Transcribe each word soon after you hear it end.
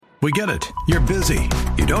We get it. You're busy.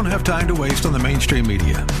 You don't have time to waste on the mainstream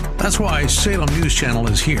media. That's why Salem News Channel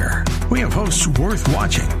is here. We have hosts worth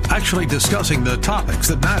watching, actually discussing the topics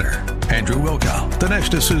that matter. Andrew Wilkow,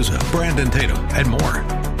 Dinesh D'Souza, Brandon Tatum, and more.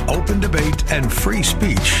 Open debate and free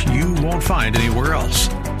speech you won't find anywhere else.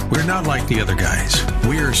 We're not like the other guys.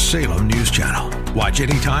 We're Salem News Channel. Watch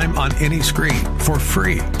anytime on any screen for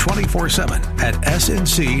free 24/7 at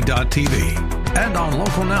snc.tv and on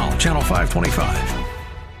Local Now, Channel 525.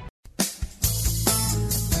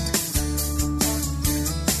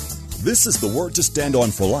 This is the Word to Stand On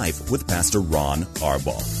for Life with Pastor Ron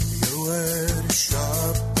Arbaugh. Your word is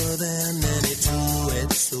sharper than any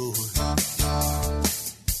two-edged sword,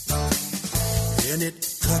 and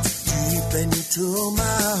it cuts deep into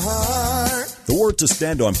my heart. The Word to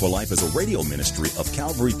Stand On for Life is a radio ministry of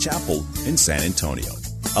Calvary Chapel in San Antonio.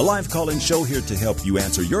 A live call-in show here to help you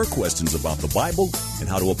answer your questions about the Bible and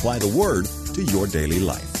how to apply the Word to your daily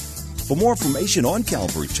life. For more information on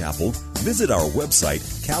Calvary Chapel, visit our website,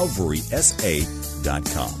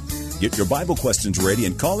 calvarysa.com. Get your Bible questions ready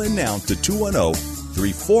and call in now to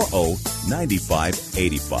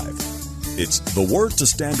 210-340-9585. It's The Word to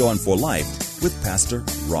Stand On for Life with Pastor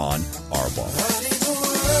Ron Arbaugh. I need the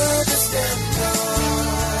word to stand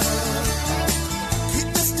on.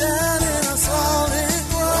 Keep us down in a solid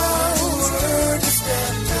ground. The word to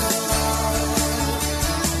stand on.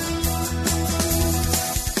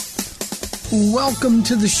 Welcome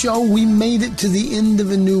to the show. We made it to the end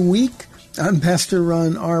of a new week. I'm Pastor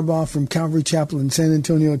Ron Arbaugh from Calvary Chapel in San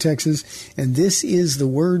Antonio, Texas, and this is the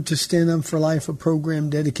Word to Stand On for Life, a program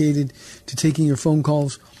dedicated to taking your phone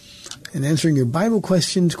calls and answering your Bible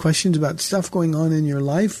questions about stuff going on in your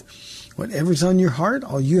life. Whatever's on your heart,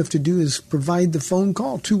 all you have to do is provide the phone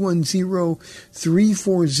call,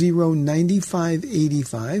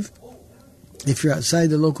 210-340-9585. If you're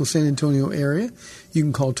outside the local San Antonio area, you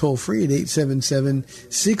can call toll-free at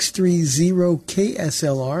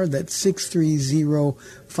 877-630-KSLR. That's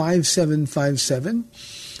 630-5757.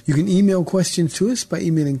 You can email questions to us by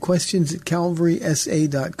emailing questions at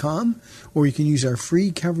calvarysa.com, or you can use our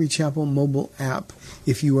free Calvary Chapel mobile app.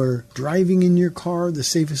 If you are driving in your car, the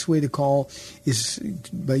safest way to call is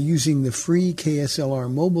by using the free KSLR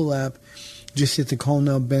mobile app. Just hit the Call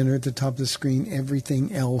Now banner at the top of the screen.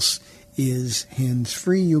 Everything else is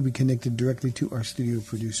hands-free. You'll be connected directly to our studio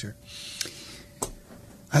producer.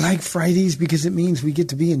 I like Fridays because it means we get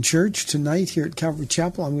to be in church. Tonight here at Calvary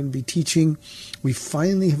Chapel, I'm going to be teaching. We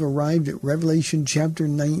finally have arrived at Revelation chapter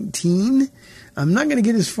 19. I'm not going to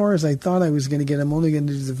get as far as I thought I was going to get. I'm only going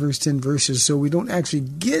to do the first 10 verses, so we don't actually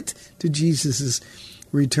get to Jesus'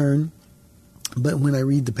 return. But when I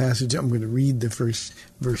read the passage, I'm going to read the first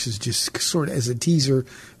verses just sort of as a teaser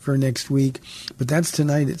for next week. But that's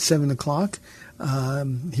tonight at 7 o'clock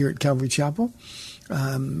here at Calvary Chapel.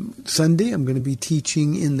 Sunday, I'm going to be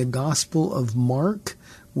teaching in the Gospel of Mark.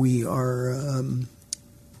 We are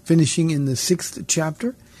finishing in the 6th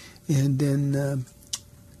chapter. And then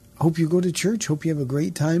hope you go to church. Hope you have a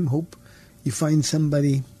great time. Hope you find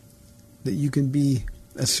somebody that you can be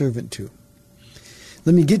a servant to.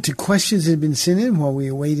 Let me get to questions that have been sent in while we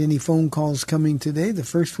await any phone calls coming today. The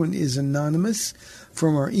first one is anonymous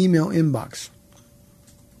from our email inbox.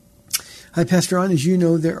 Hi, Pastor Ron. As you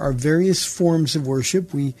know, there are various forms of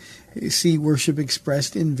worship. We see worship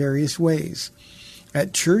expressed in various ways.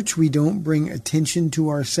 At church, we don't bring attention to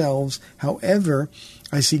ourselves. However,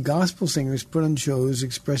 I see gospel singers put on shows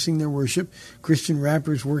expressing their worship, Christian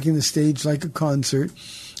rappers working the stage like a concert,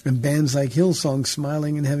 and bands like Hillsong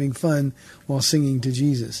smiling and having fun while singing to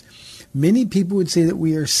Jesus. Many people would say that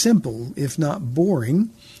we are simple, if not boring,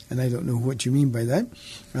 and I don't know what you mean by that,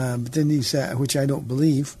 but then you say, which I don't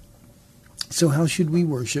believe. So how should we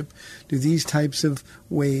worship? Do these types of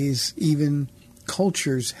ways, even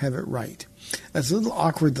cultures, have it right? That's a little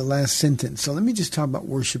awkward, the last sentence. So let me just talk about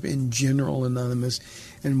worship in general, anonymous,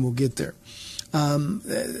 and we'll get there.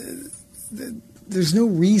 There's no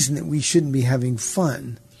reason that we shouldn't be having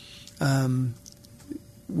fun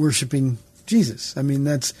worshiping Jesus. I mean,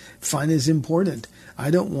 that's fun is important. I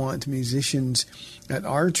don't want musicians at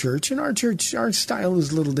our church, and our style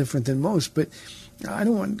is a little different than most, but I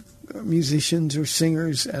don't want musicians or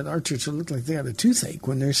singers at our church to look like they got a toothache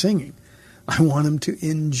when they're singing. I want them to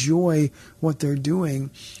enjoy what they're doing,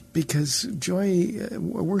 because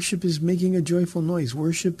worship is making a joyful noise.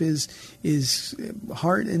 Worship is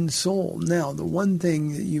heart and soul. Now, the one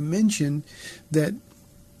thing that you mentioned that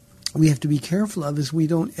we have to be careful of is we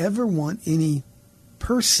don't ever want any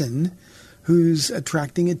person who's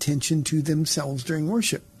attracting attention to themselves during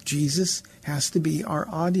worship. Jesus has to be our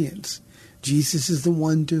audience. Jesus is the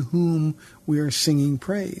one to whom we are singing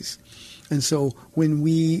praise. And so when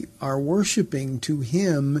we are worshiping to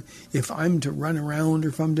him, if I'm to run around or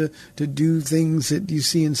if I'm to do things that you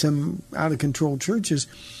see in some out-of-control churches,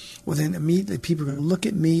 well, then immediately people are going to look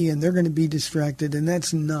at me and they're going to be distracted, and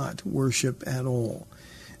that's not worship at all.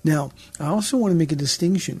 Now, I also want to make a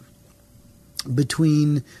distinction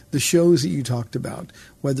between the shows that you talked about,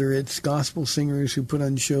 whether it's gospel singers who put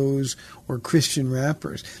on shows or Christian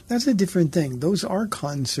rappers. That's a different thing. Those are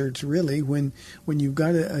concerts, really, when you've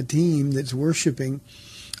got a team that's worshiping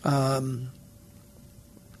in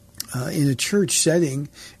a church setting.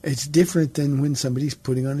 It's different than when somebody's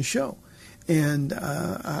putting on a show. And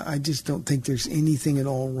I just don't think there's anything at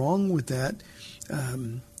all wrong with that.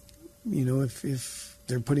 If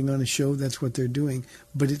they're putting on a show, that's what they're doing.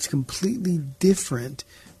 But it's completely different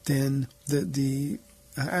than the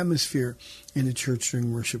atmosphere in a church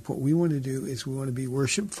during worship. What we want to do is we want to be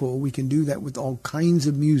worshipful. We can do that with all kinds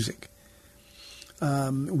of music.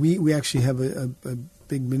 We actually have a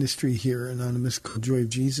big ministry here, Anonymous, called Joy of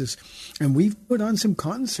Jesus. And we've put on some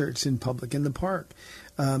concerts in public, in the park,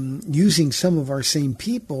 using some of our same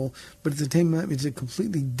people, but at the same time, it's a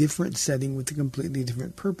completely different setting with a completely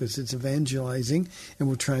different purpose. It's evangelizing, and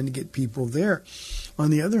we're trying to get people there.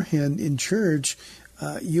 On the other hand, in church,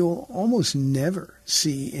 you'll almost never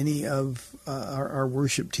see any of our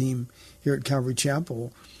worship team here at Calvary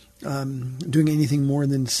Chapel doing anything more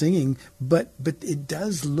than singing, but it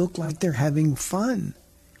does look like they're having fun.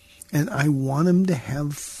 And I want them to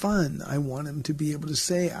have fun. I want them to be able to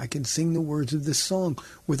say, I can sing the words of this song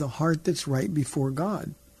with a heart that's right before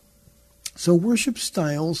God. So worship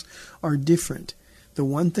styles are different. The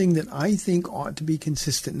one thing that I think ought to be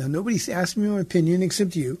consistent, now nobody's asked me my opinion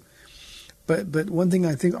except you, but one thing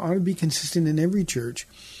I think ought to be consistent in every church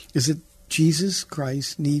is that Jesus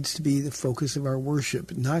Christ needs to be the focus of our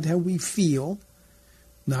worship, not how we feel,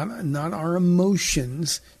 not our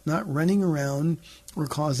emotions, not running around or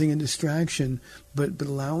causing a distraction, but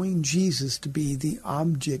allowing Jesus to be the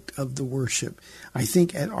object of the worship. I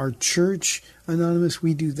think at our church, Anonymous,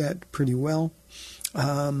 we do that pretty well.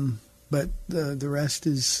 But the rest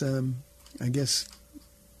is, I guess,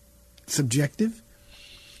 subjective.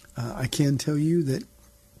 I can tell you that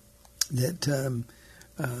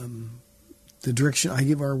the direction I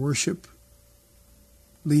give our worship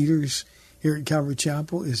leaders here at Calvary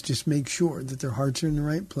Chapel is just make sure that their hearts are in the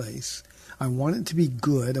right place. I want it to be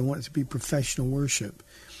good. I want it to be professional worship.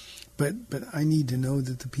 But I need to know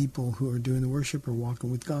that the people who are doing the worship are walking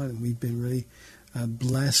with God, and we've been really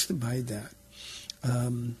blessed by that.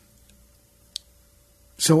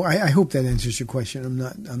 So I hope that answers your question.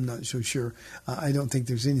 I'm not so sure. I don't think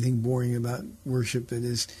there's anything boring about worship that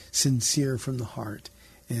is sincere from the heart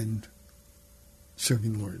and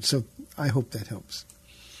serving the Lord. So I hope that helps.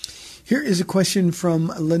 Here is a question from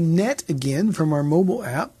Lynette again from our mobile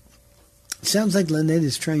app. It sounds like Lynette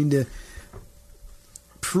is trying to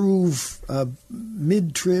prove a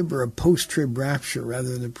mid-trib or a post-trib rapture rather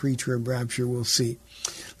than a pre-trib rapture. We'll see.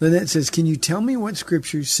 Lynette says, can you tell me what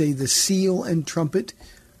scriptures say the seal and trumpet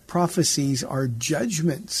prophecies are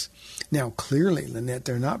judgments? Now, clearly, Lynette,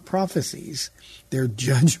 they're not prophecies. They're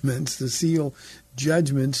judgments. The seal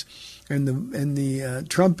judgments and the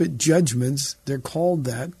trumpet judgments, they're called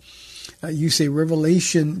that. You say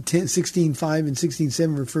Revelation 16:5 and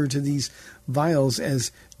 16:7 refer to these vials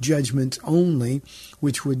as judgments only,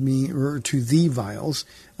 which would mean, or to the vials,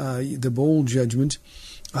 the bowl judgment.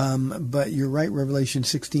 But you're right, Revelation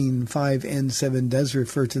 16:5 and 7 does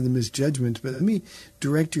refer to them as judgments. But let me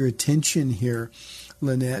direct your attention here,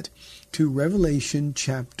 Lynette, to Revelation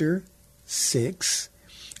chapter 6.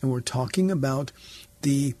 And we're talking about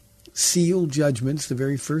the seal judgments, the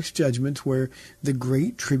very first judgments where the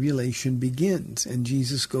great tribulation begins. And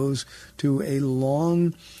Jesus goes to a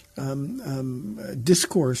long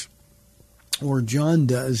discourse, or John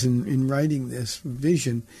does in writing this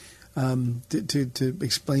vision, to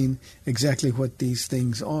explain exactly what these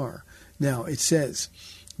things are. Now, it says,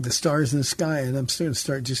 the stars in the sky, and I'm going to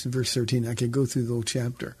start just in verse 13. I could go through the whole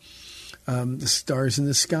chapter. The stars in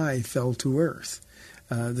the sky fell to earth.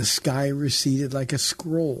 The sky receded like a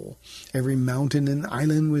scroll. Every mountain and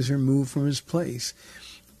island was removed from its place.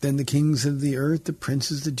 Then the kings of the earth, the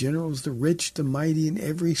princes, the generals, the rich, the mighty, and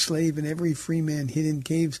every slave and every free man hid in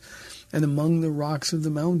caves and among the rocks of the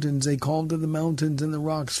mountains. They called to the mountains and the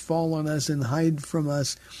rocks, fall on us and hide from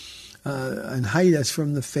us, and hide us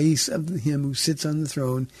from the face of him who sits on the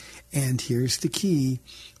throne. And here's the key,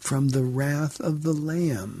 from the wrath of the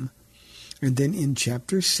Lamb. And then in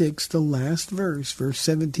chapter 6, the last verse, verse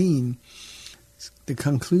 17, the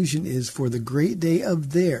conclusion is, for the great day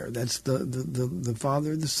of their, that's the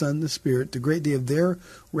Father, the Son, the Spirit, the great day of their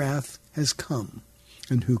wrath has come.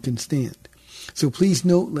 and who can stand? So please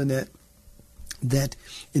note, Lynette, that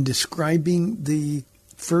in describing the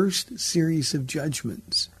first series of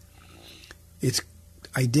judgments, it's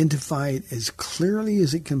identified as clearly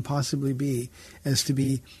as it can possibly be as to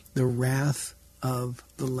be the wrath of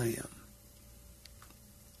the Lamb.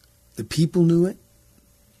 The people knew it.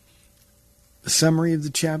 The summary of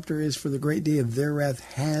the chapter is, for the great day of their wrath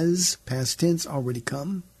has, past tense, already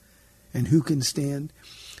come, and who can stand?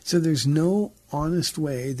 So there's no honest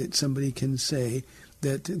way that somebody can say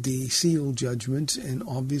that the seal judgments, and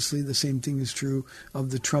obviously the same thing is true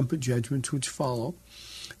of the trumpet judgments which follow,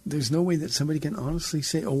 there's no way that somebody can honestly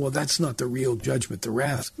say, oh, well, that's not the real judgment. The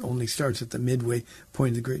wrath only starts at the midway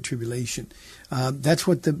point of the Great Tribulation. That's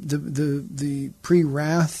what the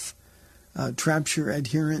pre-wrath rapture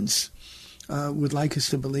adherents would like us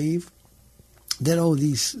to believe, that,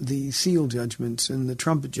 the seal judgments and the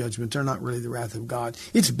trumpet judgments are not really the wrath of God.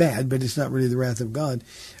 It's bad, but it's not really the wrath of God.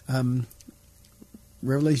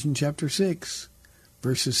 Revelation chapter 6,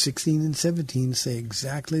 verses 16 and 17 say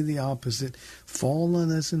exactly the opposite. Fall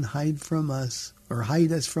on us and hide from us, or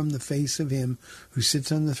hide us from the face of him who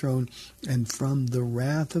sits on the throne and from the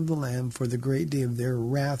wrath of the Lamb, for the great day of their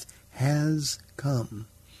wrath has come.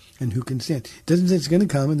 And who can stand? It doesn't say it's going to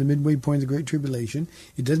come in the midway point of the Great Tribulation.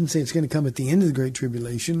 It doesn't say it's going to come at the end of the Great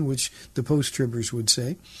Tribulation, which the post-tribbers would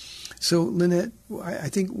say. So, Lynette, I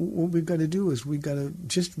think what we've got to do is we've got to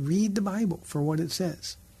just read the Bible for what it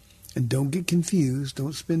says. And don't get confused.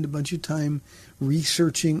 Don't spend a bunch of time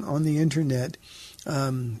researching on the internet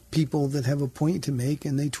people that have a point to make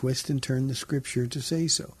and they twist and turn the Scripture to say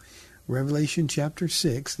so. Revelation chapter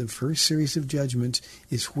 6, the first series of judgments,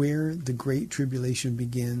 is where the Great Tribulation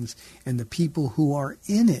begins. And the people who are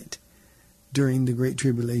in it during the Great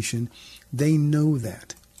Tribulation, they know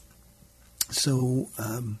that. So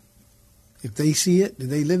if they see it,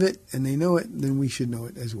 they live it, and they know it, then we should know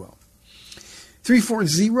it as well.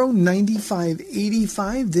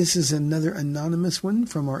 340-9585. This is another anonymous one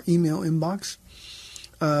from our email inbox.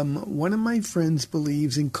 One of my friends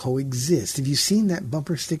believes in coexist. Have you seen that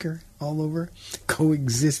bumper sticker all over?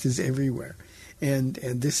 Coexist is everywhere. And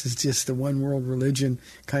this is just the one world religion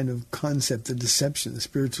kind of concept, the deception, the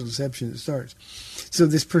spiritual deception that starts. So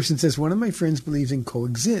this person says, one of my friends believes in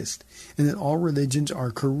coexist and that all religions are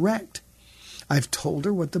correct. I've told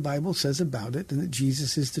her what the Bible says about it and that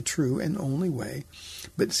Jesus is the true and only way,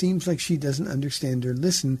 but it seems like she doesn't understand or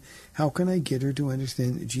listen. How can I get her to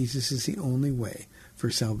understand that Jesus is the only way for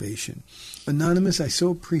salvation? Anonymous, I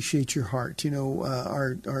so appreciate your heart. You know,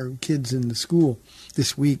 our kids in the school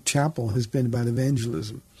this week, chapel, has been about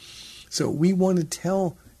evangelism. So we want to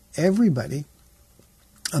tell everybody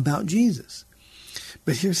about Jesus.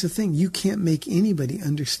 But here's the thing. You can't make anybody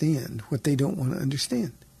understand what they don't want to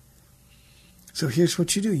understand. So here's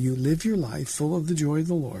what you do. You live your life full of the joy of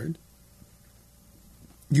the Lord.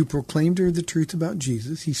 You proclaim to her the truth about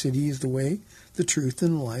Jesus. He said he is the way, the truth,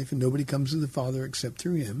 and the life, and nobody comes to the Father except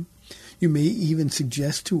through him. You may even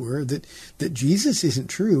suggest to her that Jesus isn't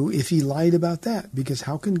true if he lied about that, because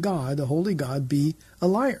how can God, a holy God, be a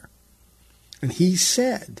liar? And he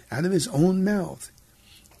said out of his own mouth,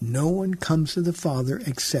 no one comes to the Father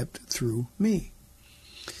except through me.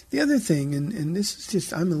 The other thing, and this is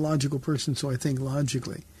just, I'm a logical person, so I think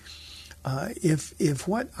logically. If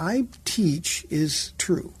what I teach is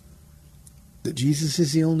true, that Jesus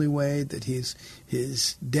is the only way, that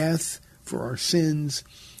his death for our sins,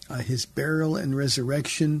 his burial and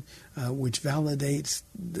resurrection, which validates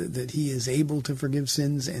that he is able to forgive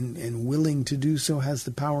sins and willing to do so, has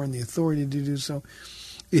the power and the authority to do so.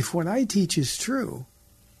 If what I teach is true,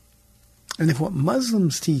 and if what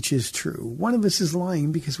Muslims teach is true, one of us is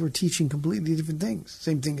lying because we're teaching completely different things.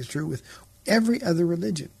 Same thing is true with every other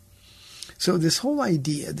religion. So this whole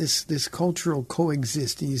idea, this cultural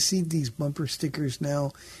coexist, and you see these bumper stickers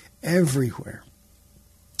now everywhere.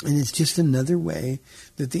 And it's just another way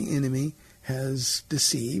that the enemy has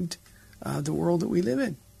deceived the world that we live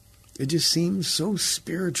in. It just seems so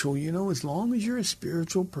spiritual. You know, as long as you're a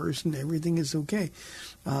spiritual person, everything is okay.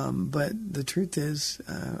 But the truth is,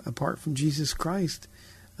 apart from Jesus Christ,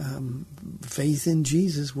 faith in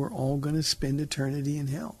Jesus, we're all going to spend eternity in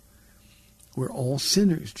hell. We're all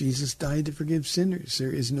sinners. Jesus died to forgive sinners.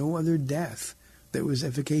 There is no other death that was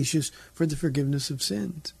efficacious for the forgiveness of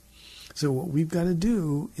sins. So what we've got to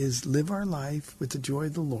do is live our life with the joy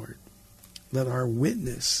of the Lord. Let our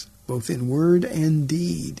witness, both in word and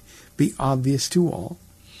deed, be obvious to all.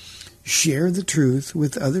 Share the truth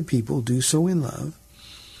with other people. Do so in love.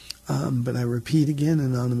 But I repeat again,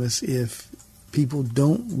 Anonymous, if people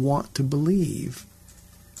don't want to believe,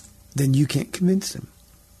 then you can't convince them.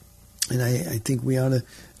 And I think we ought to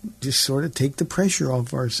just sort of take the pressure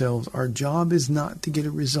off ourselves. Our job is not to get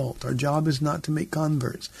a result. Our job is not to make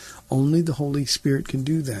converts. Only the Holy Spirit can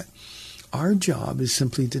do that. Our job is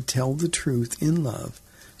simply to tell the truth in love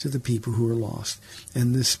to the people who are lost.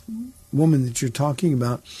 And this woman that you're talking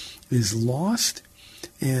about is lost.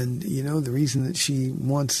 And, you know, the reason that she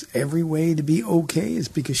wants every way to be okay is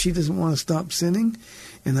because she doesn't want to stop sinning.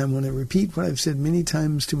 And I want to repeat what I've said many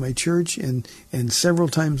times to my church and several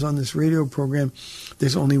times on this radio program.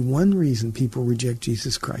 There's only one reason people reject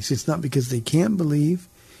Jesus Christ. It's not because they can't believe.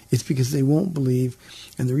 It's because they won't believe.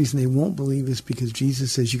 And the reason they won't believe is because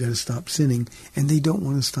Jesus says you got to stop sinning. And they don't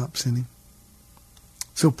want to stop sinning.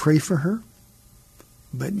 So pray for her.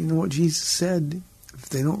 But you know what Jesus said? If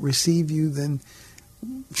they don't receive you, then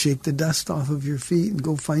shake the dust off of your feet and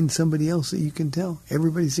go find somebody else that you can tell.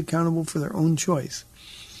 Everybody's accountable for their own choice.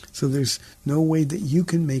 So there's no way that you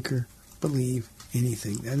can make her believe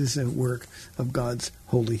anything. That is a work of God's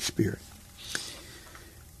Holy Spirit.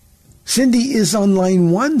 Cindy is on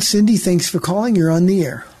line 1. Cindy, thanks for calling. You're on the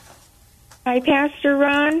air. Hi, Pastor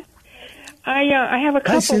Ron. I have a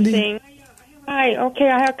couple things. Hi, okay,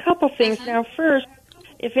 I have a couple things. Now, first,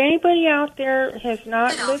 if anybody out there has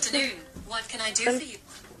not listened... What can I do for you?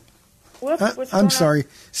 Whoops, I'm sorry,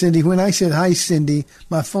 Cindy. When I said hi, Cindy,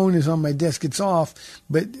 my phone is on my desk. It's off,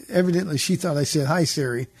 but evidently she thought I said hi,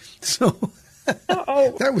 Siri. So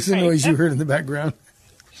that was the noise you heard in the background.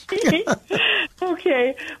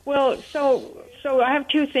 Okay. Well, so I have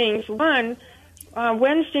two things. One,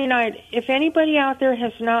 Wednesday night, if anybody out there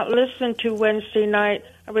has not listened to Wednesday night,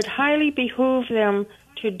 I would highly behoove them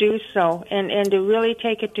to do so and to really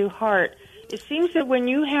take it to heart. It seems that when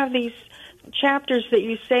you have these chapters that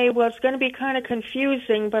you say, well, it's going to be kind of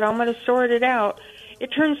confusing, but I'm going to sort it out, it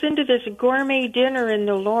turns into this gourmet dinner in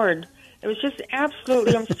the Lord. It was just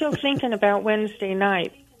absolutely, I'm still thinking about Wednesday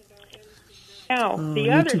night. Now,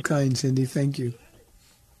 you're too kind, Cindy. Thank you.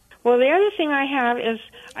 Well, the other thing I have is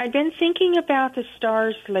I've been thinking about the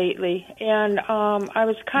stars lately, and I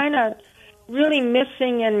was kind of really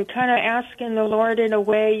missing and kind of asking the Lord in a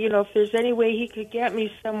way, you know, if there's any way he could get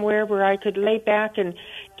me somewhere where I could lay back and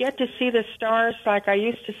get to see the stars like I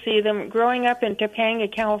used to see them growing up in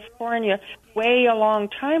Topanga, California, way a long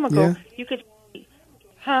time ago. Yeah. You could,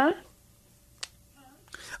 huh?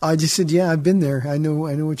 I just said, yeah, I've been there. I know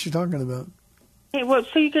what you're talking about. Hey, well,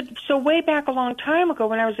 so way back a long time ago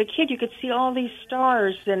when I was a kid, you could see all these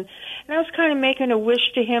stars, and I was kind of making a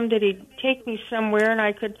wish to him that he'd take me somewhere and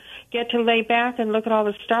I could get to lay back and look at all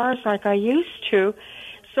the stars like I used to.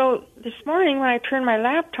 So this morning when I turned my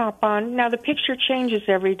laptop on, now the picture changes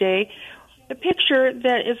every day. The picture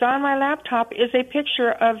that is on my laptop is a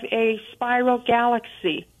picture of a spiral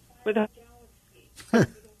galaxy with a...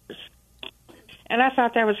 And I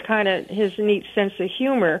thought that was kind of his neat sense of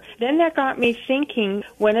humor. Then that got me thinking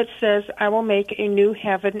when it says, I will make a new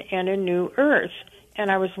heaven and a new earth.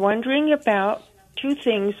 And I was wondering about two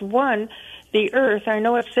things. One, the earth, I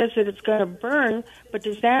know it says that it's going to burn, but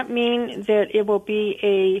does that mean that it will be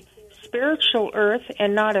a spiritual earth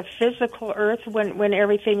and not a physical earth when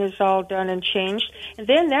everything is all done and changed? And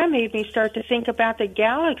then that made me start to think about the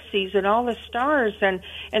galaxies and all the stars and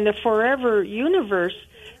the forever universe.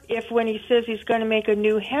 If when he says he's going to make a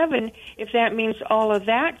new heaven, if that means all of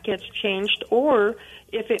that gets changed, or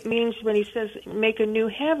if it means when he says make a new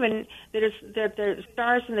heaven, that the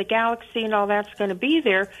stars and the galaxy and all that's going to be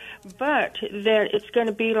there, but that it's going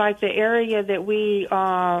to be like the area that we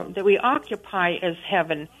occupy as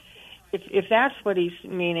heaven, if that's what he's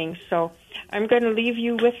meaning. So I'm going to leave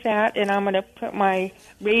you with that, and I'm going to put my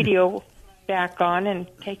radio back on and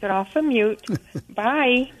take it off of mute.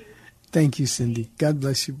 Bye. Thank you, Cindy. God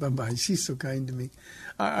bless you. Bye-bye. She's so kind to me.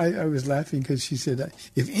 I was laughing because she said,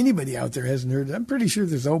 if anybody out there hasn't heard it, I'm pretty sure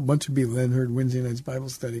there's a whole bunch of people that hadn't heard Wednesday night's Bible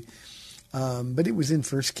study. But it was in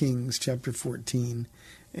 1 Kings chapter 14.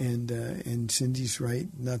 And Cindy's right.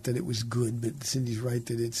 Not that it was good, but Cindy's right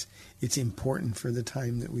that it's important for the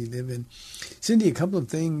time that we live in. Cindy, a couple of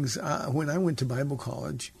things. When I went to Bible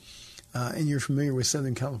college, and you're familiar with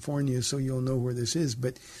Southern California, so you'll know where this is.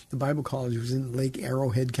 But the Bible college was in Lake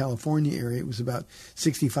Arrowhead, California area. It was about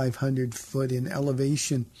 6,500 foot in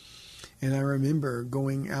elevation. And I remember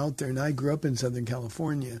going out there, and I grew up in Southern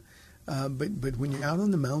California. But when you're out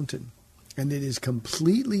on the mountain, and it is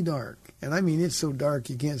completely dark, and I mean it's so dark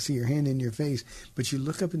you can't see your hand in your face, but you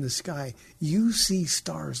look up in the sky, you see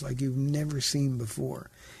stars like you've never seen before.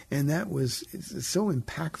 And that was so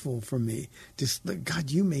impactful for me. Just like,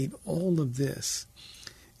 God, you made all of this.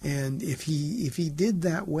 And if he did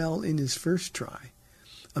that well in his first try,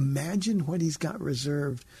 imagine what he's got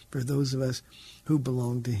reserved for those of us who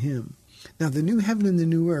belong to him. Now, the new heaven and the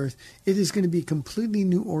new earth, it is going to be a completely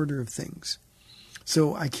new order of things.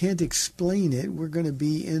 So I can't explain it. We're going to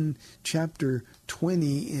be in chapter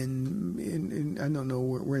 20 in I don't know,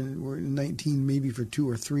 we're in 19 maybe for 2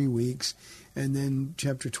 or 3 weeks. And then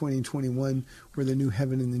chapter 20 and 21, where the new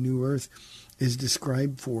heaven and the new earth is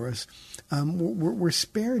described for us. We're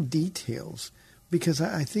spared details because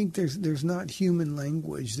I think there's not human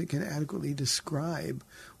language that can adequately describe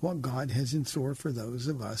what God has in store for those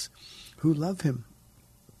of us who love him.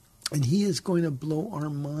 And he is going to blow our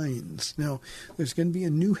minds. Now, there's going to be a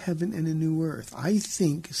new heaven and a new earth. I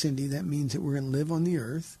think, Cindy, that means that we're going to live on the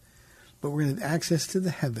earth, but we're going to have access to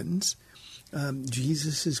the heavens.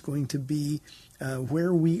 Jesus is going to be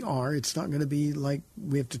where we are. It's not going to be like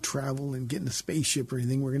we have to travel and get in a spaceship or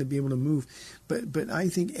anything. We're going to be able to move. But I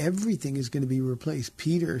think everything is going to be replaced.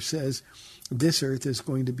 Peter says this earth is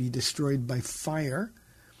going to be destroyed by fire.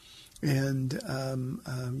 And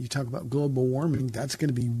you talk about global warming. That's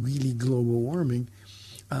going to be really global warming.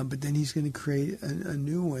 But then he's going to create a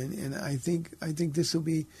new one. And I think this will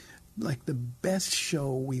be like the best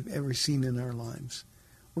show we've ever seen in our lives.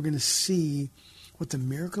 We're going to see what the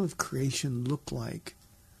miracle of creation looked like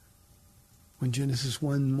when Genesis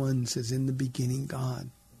 1:1 says, "In the beginning, God."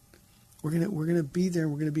 We're going to be there.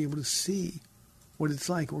 We're going to be able to see what it's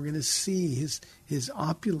like. We're going to see his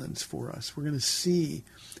opulence for us. We're going to see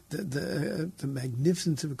the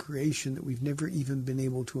magnificence of a creation that we've never even been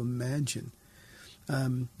able to imagine.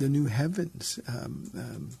 The new heavens,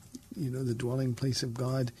 the dwelling place of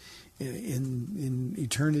God in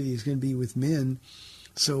eternity is going to be with men.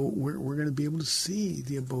 So we're going to be able to see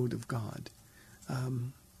the abode of God.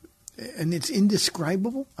 And it's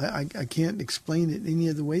indescribable. I can't explain it any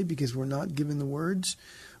other way because we're not given the words.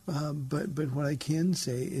 But what I can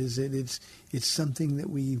say is that it's something that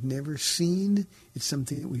we've never seen. It's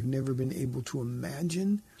something that we've never been able to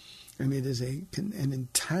imagine. And it is an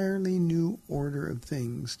entirely new order of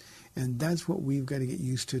things. And that's what we've got to get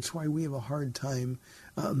used to. It's why we have a hard time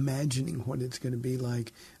imagining what it's going to be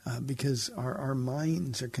like because our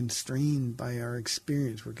minds are constrained by our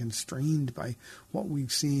experience. We're constrained by what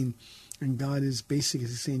we've seen. And God is basically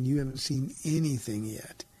saying, you haven't seen anything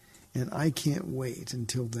yet. And I can't wait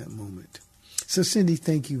until that moment. So, Cindy,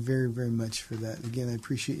 thank you very, very much for that. Again, I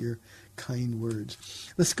appreciate your kind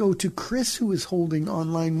words. Let's go to Chris, who is holding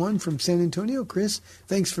on line 1 from San Antonio. Chris,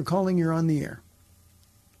 thanks for calling. You're on the air.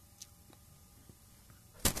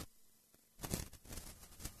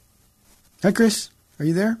 Hi, Chris. Are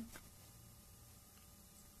you there?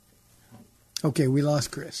 Okay, we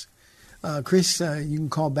lost Chris. Chris, you can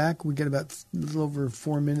call back. We got about a little over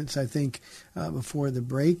 4 minutes, I think, before the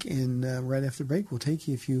break. And right after the break, we'll take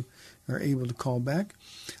you if you are able to call back.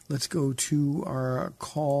 Let's go to our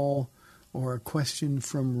call or a question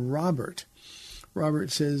from Robert.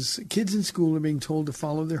 Robert says, kids in school are being told to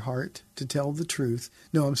follow their heart, to tell the truth.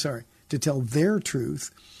 No, I'm sorry, to tell their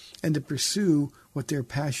truth and to pursue what they're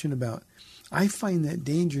passionate about. I find that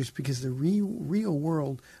dangerous because the real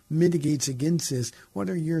world mitigates against this. What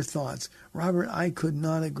are your thoughts? Robert, I could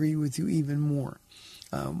not agree with you even more.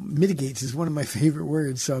 Mitigates is one of my favorite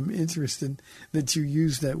words, so I'm interested that you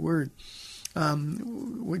use that word.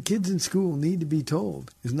 What kids in school need to be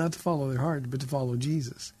told is not to follow their heart, but to follow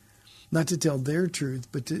Jesus. Not to tell their truth,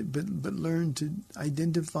 but learn to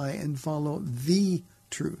identify and follow the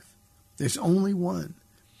truth. There's only one.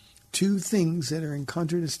 Two things that are in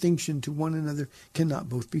contradistinction to one another cannot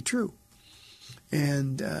both be true.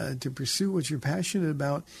 And to pursue what you're passionate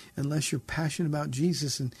about, unless you're passionate about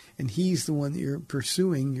Jesus and he's the one that you're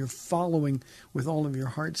pursuing, you're following with all of your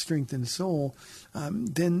heart, strength, and soul,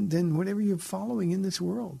 then whatever you're following in this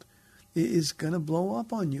world is going to blow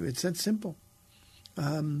up on you. It's that simple.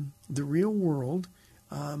 The real world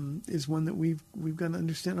is one that we've got to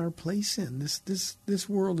understand our place in. This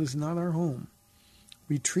world is not our home.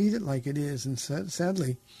 We treat it like it is, and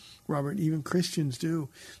sadly, Robert, even Christians do.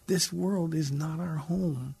 This world is not our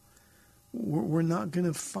home. We're not going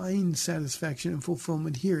to find satisfaction and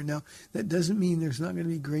fulfillment here. Now, that doesn't mean there's not going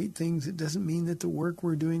to be great things. It doesn't mean that the work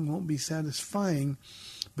we're doing won't be satisfying,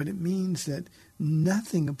 but it means that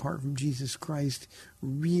nothing apart from Jesus Christ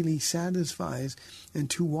really satisfies, and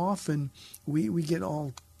too often we get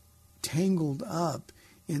all tangled up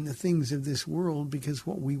in the things of this world because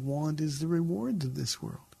what we want is the rewards of this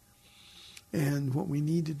world. And what we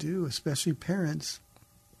need to do, especially parents,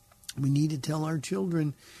 we need to tell our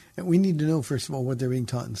children, and we need to know, first of all, what they're being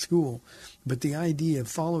taught in school. But the idea of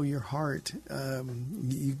follow your heart,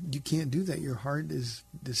 you can't do that. Your heart is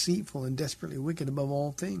deceitful and desperately wicked above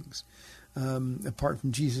all things. Apart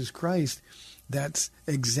from Jesus Christ, that's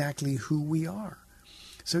exactly who we are.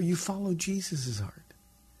 So you follow Jesus' heart.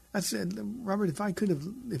 I said, Robert, if I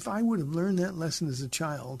would have learned that lesson as a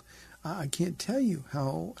child, I can't tell you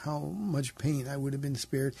how much pain I would have been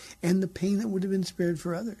spared, and the pain that would have been spared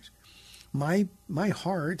for others. My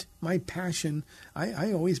heart, my passion,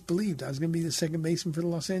 I always believed I was going to be the second baseman for the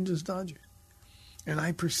Los Angeles Dodgers. And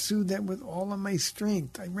I pursued that with all of my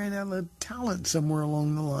strength. I ran out of talent somewhere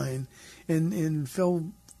along the line and fell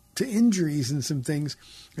to injuries and some things.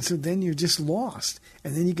 And so then you're just lost.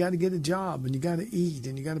 And then you got to get a job, and you got to eat,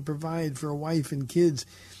 and you got to provide for a wife and kids.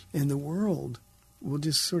 And the world will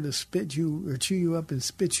just sort of spit you or chew you up and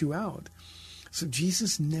spit you out. So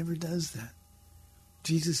Jesus never does that.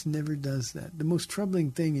 Jesus never does that. The most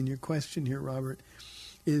troubling thing in your question here, Robert,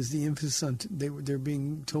 is the emphasis on they're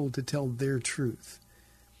being told to tell their truth.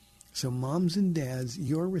 So moms and dads,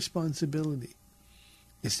 your responsibility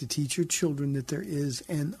is to teach your children that there is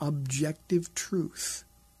an objective truth,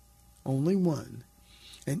 only one,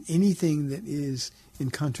 and anything that is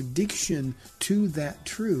in contradiction to that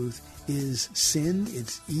truth is sin,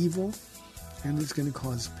 it's evil, and it's going to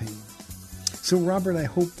cause pain. So, Robert, I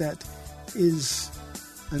hope that is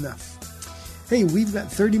enough. Hey, we've got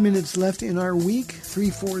 30 minutes left in our week.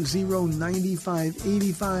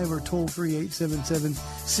 340-9585 or toll-free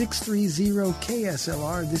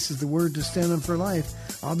 877-630-KSLR. This is the Word to Stand On for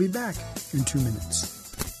Life. I'll be back in 2 minutes.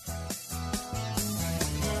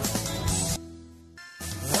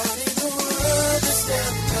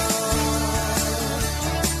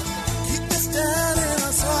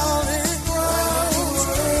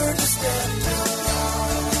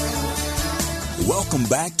 Welcome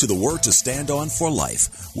back to the Word to Stand On for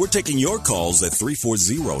Life. We're taking your calls at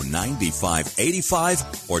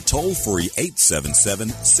 340-9585 or toll-free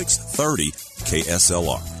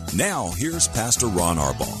 877-630-KSLR. Now, here's Pastor Ron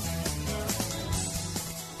Arbaugh.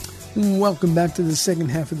 Welcome back to the second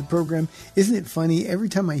half of the program. Isn't it funny? Every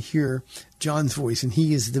time I hear John's voice, and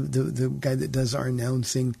he is the guy that does our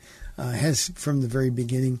announcing, has from the very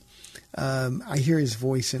beginning, I hear his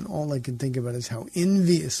voice, and all I can think about is how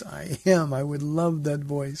envious I am. I would love that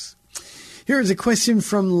voice. Here is a question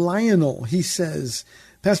from Lionel. He says,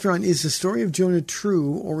 Pastor Ron, is the story of Jonah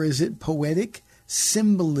true, or is it poetic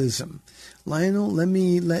symbolism? Lionel,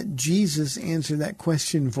 let Jesus answer that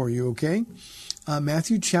question for you, okay?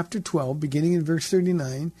 Matthew chapter 12, beginning in verse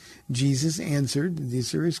 39, Jesus answered,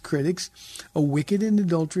 these are his critics, a wicked and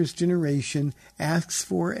adulterous generation asks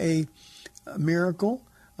for a miracle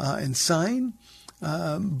and sign,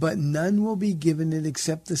 but none will be given it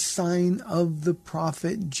except the sign of the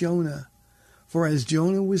prophet Jonah. For as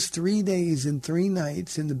Jonah was 3 days and 3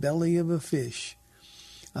 nights in the belly of a fish,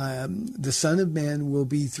 the Son of Man will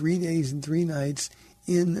be 3 days and 3 nights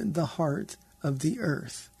in the heart of the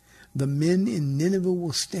earth. The men in Nineveh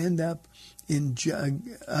will stand up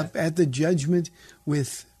up at the judgment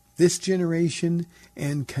with this generation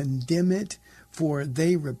and condemn it, for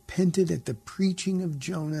they repented at the preaching of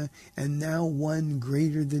Jonah, and now one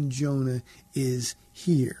greater than Jonah is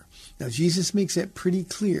here. Now, Jesus makes that pretty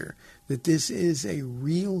clear, that this is a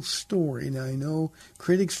real story. Now, I know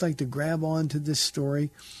critics like to grab onto this story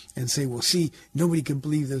and say, well, see, nobody could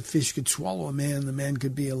believe that a fish could swallow a man, the man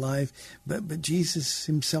could be alive. But Jesus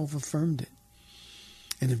himself affirmed it.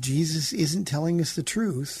 And if Jesus isn't telling us the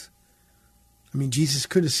truth, I mean, Jesus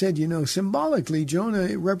could have said, symbolically,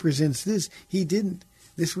 Jonah represents this. He didn't.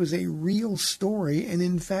 This was a real story, and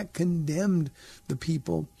in fact condemned the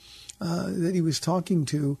people that he was talking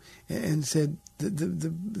to, and said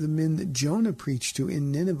the men that Jonah preached to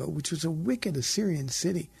in Nineveh, which was a wicked Assyrian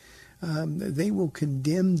city, they will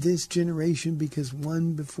condemn this generation because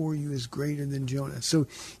one before you is greater than Jonah. So,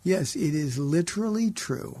 yes, it is literally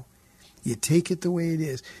true. You take it the way it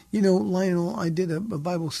is. Lionel, I did a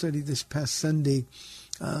Bible study this past Sunday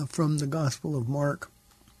from the Gospel of Mark,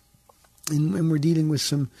 and we're dealing with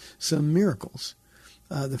some miracles,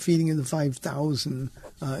 the feeding of the 5,000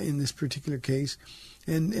 in this particular case.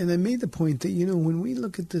 And I made the point that, when we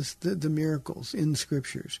look at the miracles in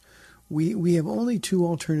Scriptures, we have only two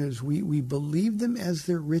alternatives. We believe them as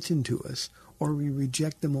they're written to us, or we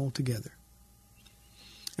reject them altogether.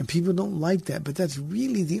 And people don't like that, but that's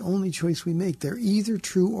really the only choice we make. They're either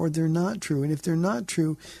true or they're not true. And if they're not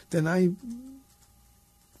true, then I'm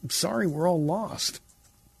sorry, we're all lost,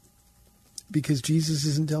 because Jesus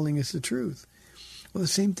isn't telling us the truth. Well, the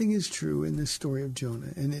same thing is true in this story of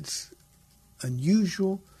Jonah, and it's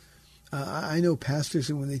unusual. I know pastors,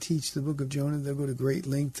 and when they teach the book of Jonah, they'll go to great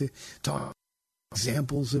length to talk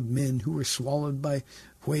examples of men who were swallowed by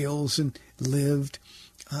whales and lived.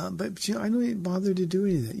 But I don't bother to do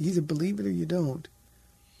any of that. You either believe it or you don't.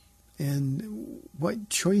 And what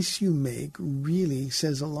choice you make really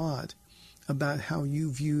says a lot about how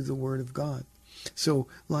you view the Word of God. So,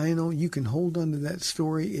 Lionel, you can hold on to that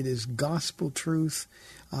story. It is gospel truth.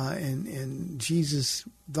 And Jesus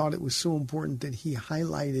thought it was so important that he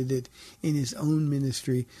highlighted it in his own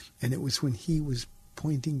ministry. And it was when he was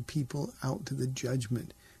pointing people out to the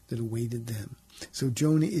judgment that awaited them. So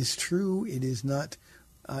Jonah is true. It is not.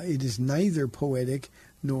 It is neither poetic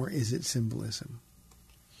nor is it symbolism.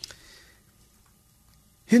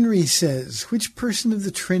 Henry says, which person of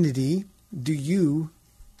the Trinity do you,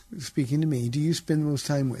 speaking to me, do you spend the most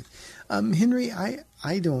time with? Henry,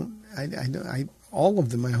 I don't, all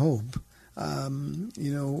of them, I hope.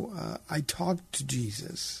 I talk to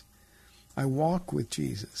Jesus. I walk with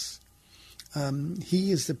Jesus.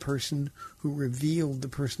 He is the person who revealed the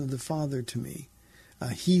person of the Father to me.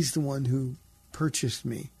 He's the one who purchased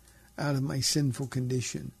me out of my sinful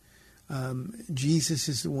condition. Jesus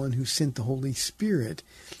is the one who sent the Holy Spirit,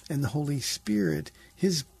 and the Holy Spirit,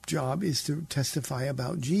 his job is to testify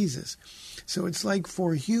about Jesus. So it's like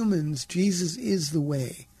for humans, Jesus is the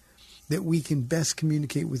way that we can best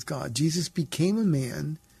communicate with God. Jesus became a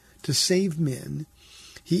man to save men.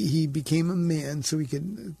 He became a man so he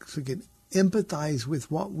could empathize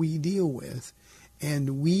with what we deal with.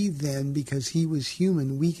 And we then, because he was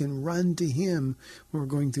human, we can run to him when we're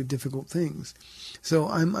going through difficult things. So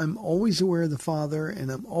I'm always aware of the Father,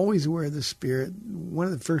 and I'm always aware of the Spirit. One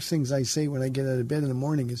of the first things I say when I get out of bed in the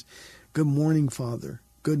morning is, "Good morning, Father.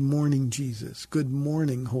 Good morning, Jesus. Good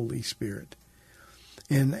morning, Holy Spirit."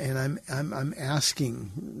 And I'm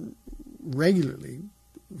asking regularly,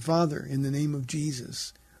 Father, in the name of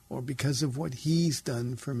Jesus, or because of what he's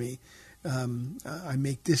done for me, I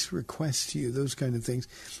make this request to you, those kind of things.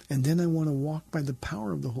 And then I want to walk by the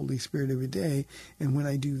power of the Holy Spirit every day. And when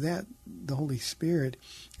I do that, the Holy Spirit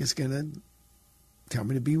is going to tell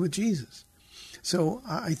me to be with Jesus. So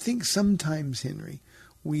I think sometimes, Henry,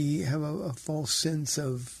 we have a false sense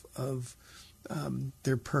of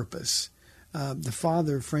their purpose. The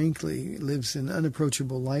Father, frankly, lives in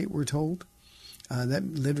unapproachable light, we're told.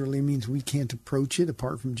 That literally means we can't approach it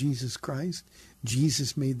apart from Jesus Christ.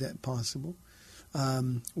 Jesus made that possible.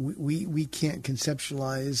 We can't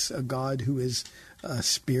conceptualize a God who is a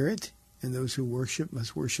spirit, and those who worship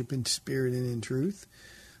must worship in spirit and in truth.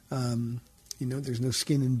 There's no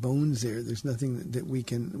skin and bones there. There's nothing that we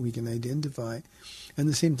can identify. And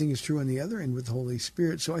the same thing is true on the other end with the Holy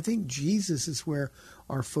Spirit. So I think Jesus is where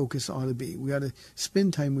our focus ought to be. We ought to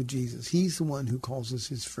spend time with Jesus. He's the one who calls us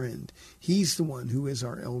his friend. He's the one who is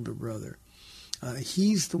our elder brother.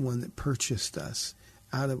 He's the one that purchased us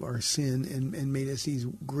out of our sin and made us these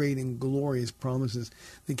great and glorious promises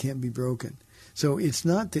that can't be broken. So it's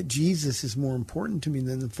not that Jesus is more important to me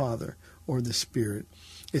than the Father or the Spirit.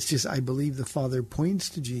 It's just I believe the Father points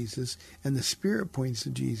to Jesus and the Spirit points to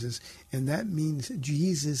Jesus, and that means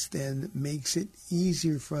Jesus then makes it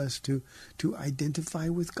easier for us to identify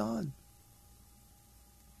with God.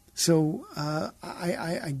 So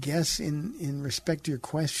I guess in respect to your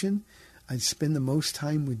question, I'd spend the most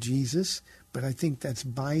time with Jesus, but I think that's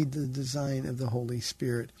by the design of the Holy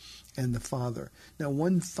Spirit and the Father. Now,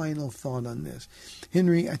 one final thought on this.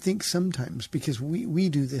 Henry, I think sometimes, because we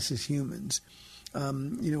do this as humans,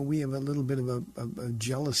 we have a little bit of a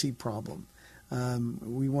jealousy problem.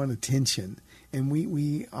 We want attention, and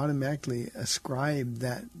we automatically ascribe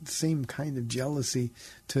that same kind of jealousy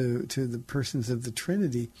to the persons of the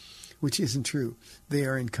Trinity, which isn't true. They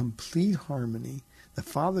are in complete harmony. The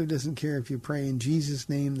Father doesn't care if you pray in Jesus'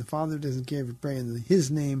 name. The Father doesn't care if you pray in his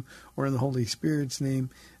name or in the Holy Spirit's name.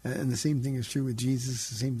 And the same thing is true with Jesus.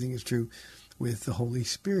 The same thing is true with the Holy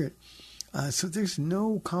Spirit. So there's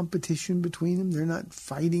no competition between them. They're not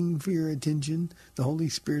fighting for your attention. The Holy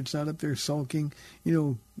Spirit's not up there sulking.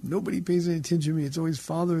 Nobody pays any attention to me. It's always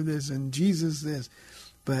Father this and Jesus this.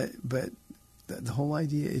 But the whole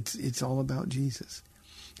idea, it's all about Jesus.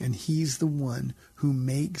 And he's the one who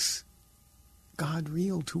makes God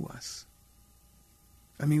real to us.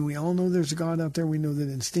 I mean, we all know there's a God out there. We know that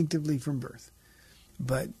instinctively from birth.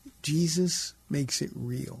 But Jesus makes it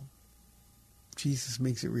real. Jesus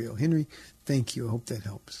makes it real. Henry, thank you. I hope that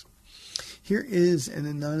helps. Here is an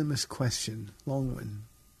anonymous question. Long one.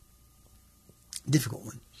 Difficult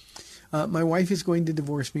one. My wife is going to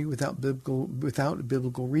divorce me without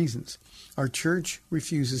biblical reasons. Our church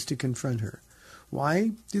refuses to confront her.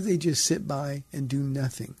 Why do they just sit by and do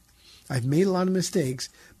nothing? I've made a lot of mistakes,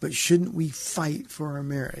 but shouldn't we fight for our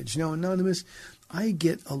marriage? Now, Anonymous, I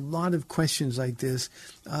get a lot of questions like this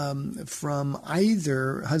from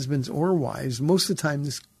either husbands or wives. Most of the time,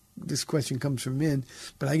 this question comes from men,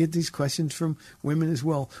 but I get these questions from women as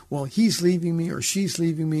well. Well, he's leaving me or she's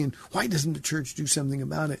leaving me, and why doesn't the church do something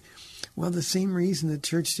about it? Well, the same reason the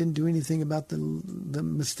church didn't do anything about the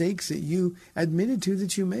mistakes that you admitted to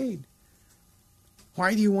that you made.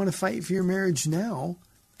 Why do you want to fight for your marriage now,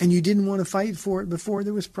 and you didn't want to fight for it before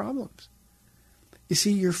there was problems? You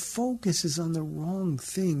see, your focus is on the wrong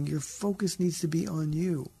thing. Your focus needs to be on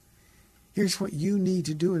you. Here's what you need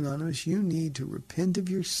to do, Anonymous. You need to repent of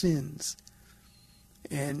your sins.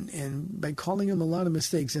 And by calling them a lot of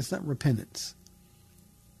mistakes, that's not repentance.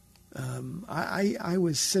 I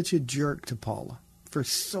was such a jerk to Paula for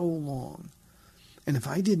so long. And if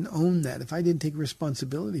I didn't own that, if I didn't take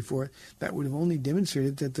responsibility for it, that would have only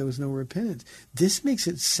demonstrated that there was no repentance. This makes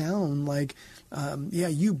it sound like, yeah,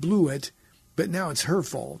 you blew it, but now it's her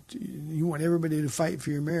fault. You want everybody to fight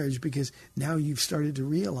for your marriage because now you've started to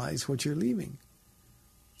realize what you're leaving.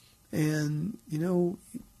 And, you know,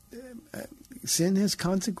 sin has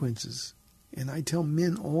consequences. And I tell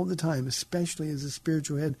men all the time, especially as a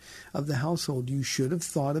spiritual head of the household, you should have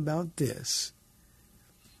thought about this.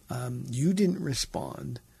 You didn't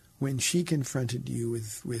respond when she confronted you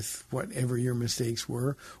with whatever your mistakes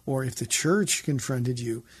were, or if the church confronted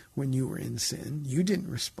you when you were in sin. You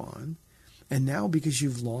didn't respond. And now because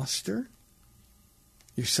you've lost her,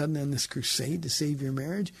 you're suddenly on this crusade to save your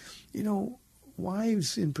marriage. You know,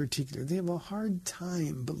 wives in particular, they have a hard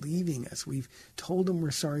time believing us. We've told them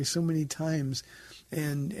we're sorry so many times.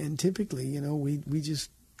 And typically, you know, we just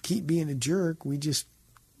keep being a jerk. We just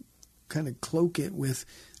kind of cloak it with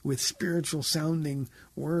spiritual sounding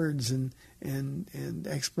words and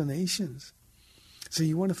explanations. So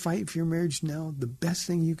you want to fight for your marriage now? The best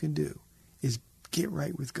thing you can do is get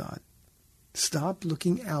right with God. Stop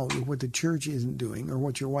looking out at what the church isn't doing or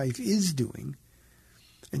what your wife is doing,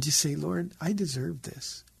 and just say, Lord, I deserve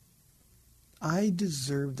this. I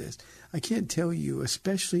deserve this. I can't tell you,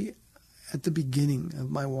 especially at the beginning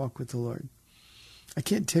of my walk with the Lord, I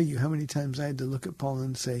can't tell you how many times I had to look at Paula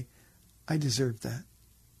and say, I deserve that.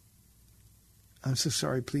 I'm so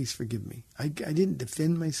sorry, please forgive me. I didn't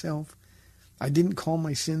defend myself. I didn't call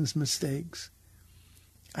my sins mistakes.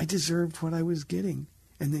 I deserved what I was getting.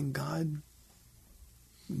 And then God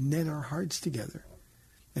knit our hearts together.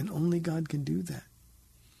 And only God can do that.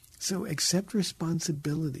 So accept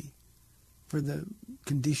responsibility for the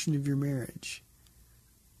condition of your marriage.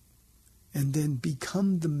 And then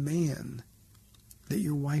become the man that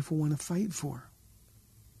your wife will want to fight for.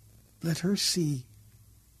 Let her see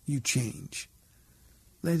you change.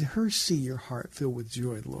 Let her see your heart filled with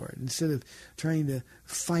joy, Lord, instead of trying to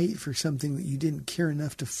fight for something that you didn't care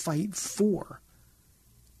enough to fight for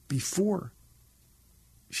before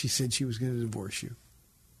she said she was going to divorce you.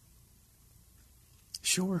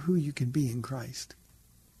 Show her who you can be in Christ.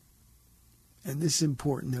 And this is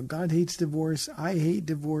important. Now, God hates divorce. I hate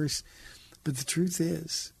divorce. But the truth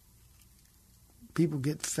is, people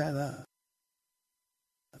get fed up.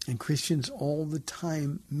 And Christians all the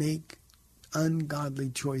time make ungodly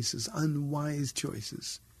choices, unwise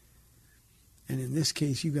choices. And in this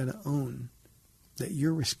case, you got to own that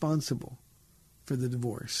you're responsible for the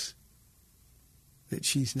divorce that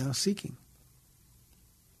she's now seeking.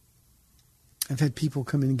 I've had people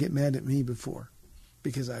come in and get mad at me before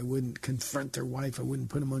because I wouldn't confront their wife. I wouldn't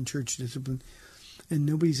put them on church discipline. And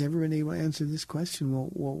nobody's ever been able to answer this question.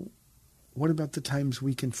 Well, what about the times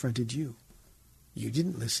we confronted you? You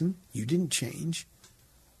didn't listen. You didn't change.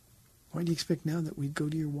 Why do you expect now that we'd go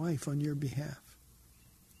to your wife on your behalf?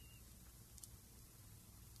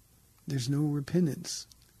 There's no repentance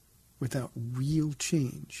without real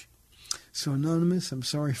change. So, Anonymous, I'm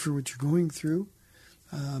sorry for what you're going through.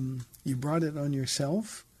 You brought it on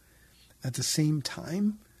yourself. At the same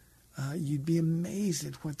time, you'd be amazed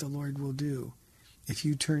at what the Lord will do if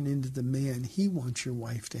you turn into the man He wants your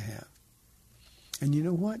wife to have. And you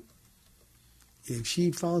know what? If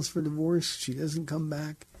she files for divorce, she doesn't come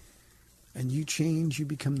back, and you change, you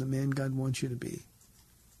become the man God wants you to be,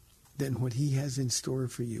 then what He has in store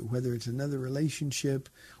for you, whether it's another relationship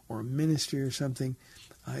or a ministry or something,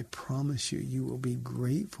 I promise you, you will be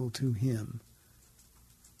grateful to Him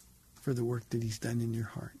for the work that He's done in your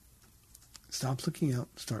heart. Stop looking out,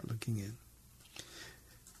 start looking in.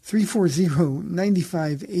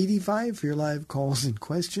 340-9585 for your live calls and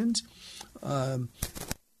questions.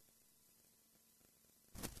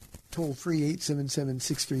 Toll free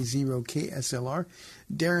 877-630-KSLR.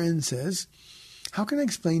 Darren says, how can I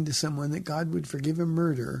explain to someone that God would forgive a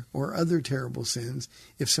murder or other terrible sins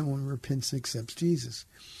if someone repents and accepts Jesus?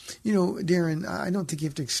 You know, Darren, I don't think you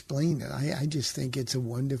have to explain it. I just think it's a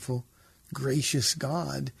wonderful, gracious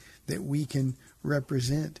God that we can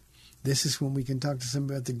represent. This is when we can talk to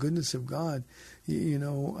somebody about the goodness of God. You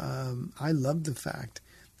know, I love the fact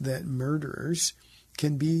that murderers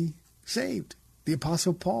can be saved. The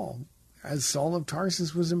Apostle Paul as Saul of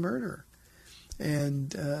Tarsus was a murderer.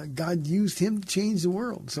 And God used him to change the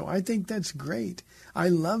world. So I think that's great. I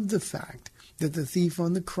love the fact that the thief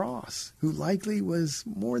on the cross, who likely was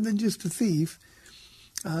more than just a thief,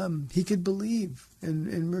 he could believe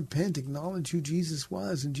and repent, acknowledge who Jesus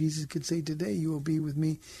was, and Jesus could say, today you will be with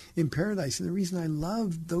me in paradise. And the reason I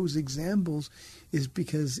love those examples is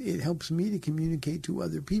because it helps me to communicate to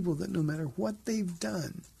other people that no matter what they've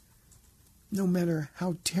done, no matter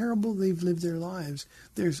how terrible they've lived their lives,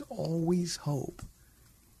 there's always hope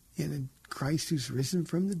in a Christ who's risen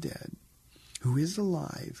from the dead, who is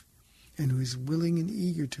alive, and who is willing and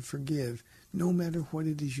eager to forgive no matter what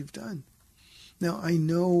it is you've done. Now, I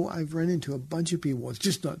know I've run into a bunch of people. It's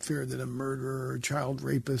just not fair that a murderer or a child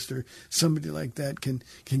rapist or somebody like that can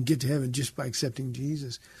get to heaven just by accepting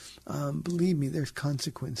Jesus. Believe me, there's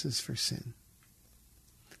consequences for sin.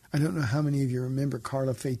 I don't know how many of you remember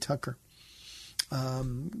Carla Faye Tucker.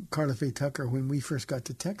 Carla Faye Tucker, when we first got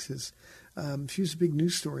to Texas, she was a big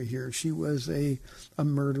news story here. She was a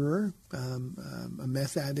murderer, a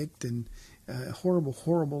meth addict, and a horrible,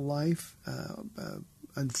 horrible life,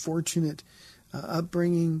 unfortunate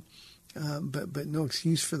upbringing, but no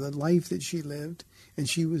excuse for the life that she lived. And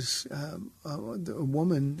she was a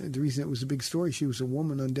woman. The reason it was a big story, she was a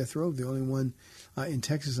woman on death row, the only one in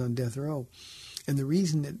Texas on death row. And the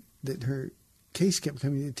reason that her case kept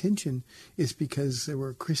coming to attention is because there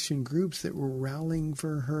were Christian groups that were rallying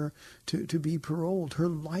for her to be paroled. Her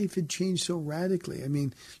life had changed so radically. I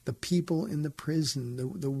mean, the people in the prison,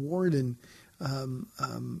 the warden,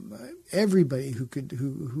 everybody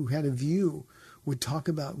who had a view would talk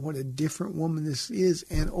about what a different woman this is,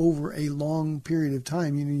 and over a long period of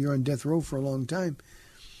time. You know, you're on death row for a long time,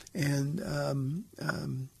 and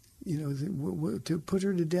to put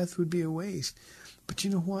her to death would be a waste. But you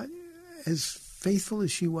know what? As faithful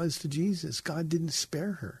as she was to Jesus, God didn't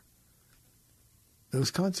spare her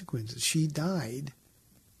those consequences. She died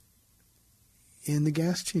in the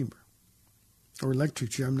gas chamber or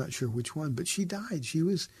electric chair. I'm not sure which one, but she died. She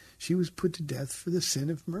was put to death for the sin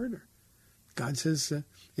of murder. God says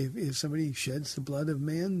if somebody sheds the blood of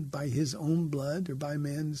man by his own blood or by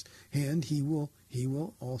man's hand, he will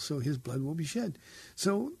also, his blood will be shed.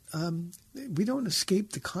 So we don't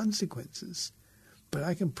escape the consequences. But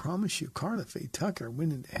I can promise you, Carla Faye Tucker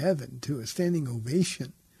went into heaven to a standing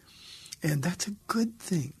ovation. And that's a good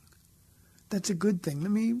thing. That's a good thing.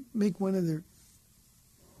 Let me make one other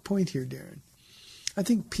point here, Darren. I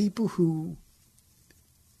think people who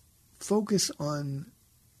focus on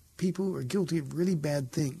people who are guilty of really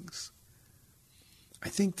bad things, I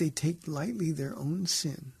think they take lightly their own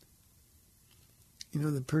sin. You know,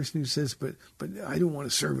 the person who says, but I don't want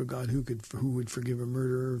to serve a God who would forgive a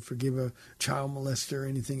murderer, forgive a child molester, or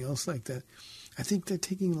anything else like that. I think they're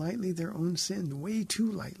taking lightly their own sin, way too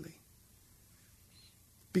lightly.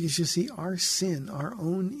 Because you see, our sin, our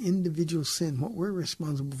own individual sin, what we're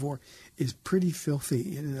responsible for, is pretty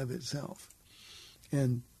filthy in and of itself.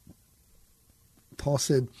 And Paul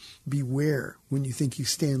said, beware when you think you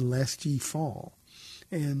stand lest ye fall.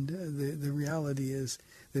 And the reality is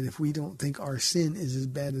that if we don't think our sin is as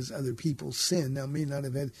bad as other people's sin, now may not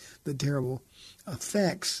have had the terrible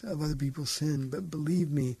effects of other people's sin, but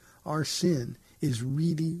believe me, our sin is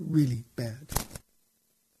really, really bad.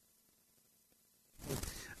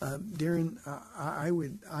 Darren,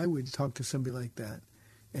 I would talk to somebody like that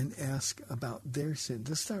and ask about their sins.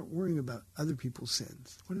 Let's start worrying about other people's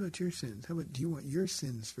sins. What about your sins? How about, do you want your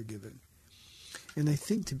sins forgiven? And I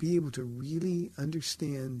think to be able to really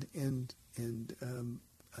understand and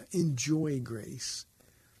enjoy grace,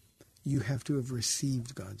 you have to have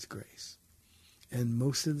received God's grace. And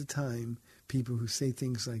most of the time, people who say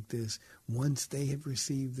things like this, once they have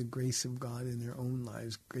received the grace of God in their own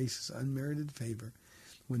lives, grace is unmerited favor.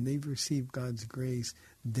 When they've received God's grace,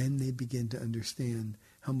 then they begin to understand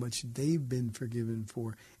how much they've been forgiven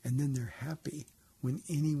for, and then they're happy when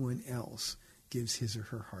anyone else gives his or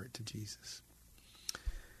her heart to Jesus.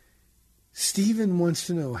 Stephen wants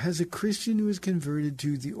to know, has a Christian who is converted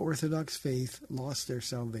to the Orthodox faith lost their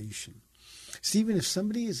salvation? Stephen, if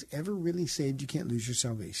somebody is ever really saved, you can't lose your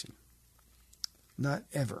salvation. Not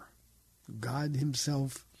ever. God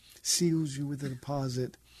himself seals you with a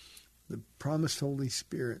deposit, the promised Holy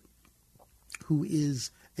Spirit, who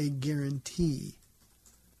is a guarantee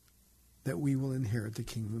that we will inherit the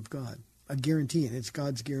kingdom of God. A guarantee, and it's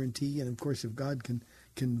God's guarantee. And of course, if God can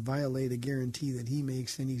violate a guarantee that he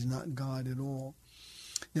makes, then he's not God at all.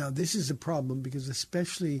 Now, this is a problem because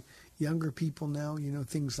especially younger people now,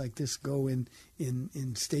 things like this go in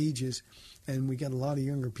stages, and we got a lot of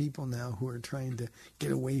younger people now who are trying to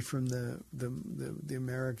get away from the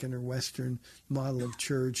American or Western model of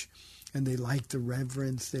church, and they like the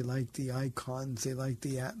reverence, they like the icons, they like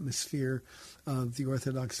the atmosphere of the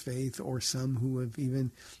Orthodox faith, or some who have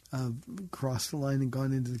even crossed the line and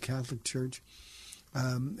gone into the Catholic Church.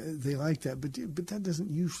 They like that, but that doesn't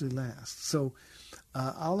usually last. So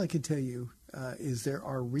all I can tell you is there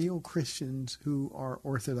are real Christians who are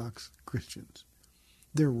Orthodox Christians.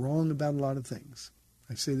 They're wrong about a lot of things.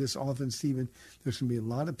 I say this often, Stephen, there's going to be a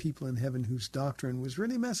lot of people in heaven whose doctrine was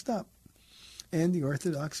really messed up. And the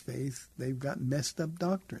Orthodox faith, they've got messed up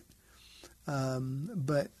doctrine.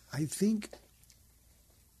 But I think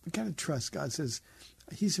we got to trust. God says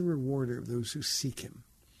he's a rewarder of those who seek him.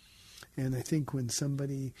 And I think when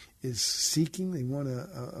somebody is seeking, they want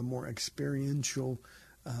a more experiential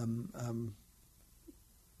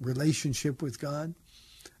relationship with God.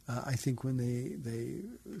 I think when they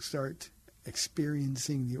start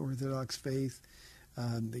experiencing the Orthodox faith,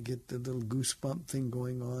 they get the little goosebump thing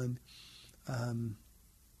going on.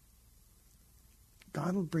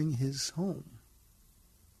 God will bring his home.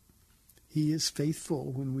 He is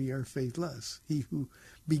faithful when we are faithless. He who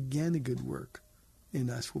began a good work in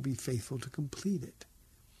us will be faithful to complete it.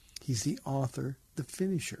 He's the author, the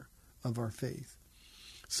finisher of our faith.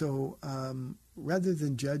 So rather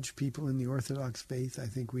than judge people in the Orthodox faith, I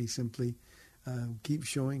think we simply keep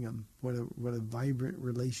showing them what a vibrant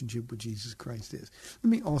relationship with Jesus Christ is. Let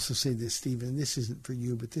me also say this, Stephen, and this isn't for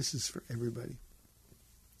you, but this is for everybody.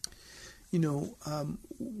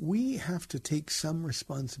 We have to take some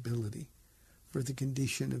responsibility for the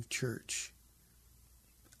condition of church.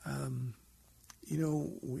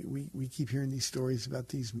 We keep hearing these stories about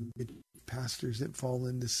these pastors that fall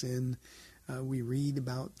into sin. We read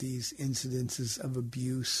about these incidences of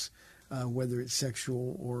abuse, whether it's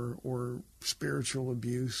sexual or spiritual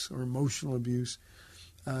abuse or emotional abuse.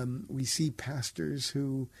 We see pastors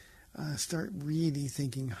who start really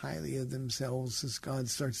thinking highly of themselves as God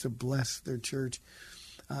starts to bless their church,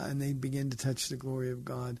 and they begin to touch the glory of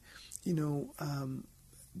God.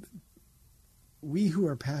 We who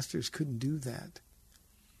are pastors couldn't do that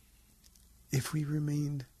if we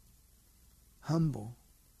remained humble.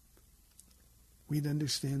 We'd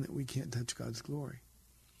understand that we can't touch God's glory.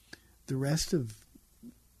 The rest of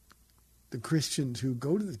the Christians who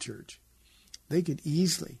go to the church, they could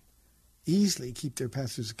easily keep their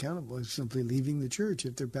pastors accountable as simply leaving the church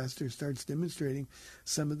if their pastor starts demonstrating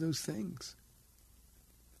some of those things.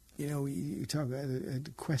 You talk about a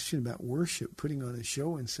question about worship, putting on a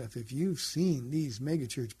show and stuff. If you've seen these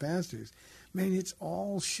megachurch pastors, man, it's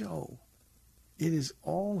all show. It is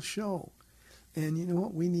all show. And you know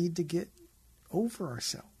what? We need to get over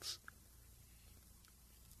ourselves.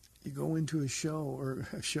 You go into it's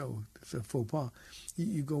a faux pas.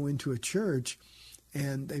 You go into a church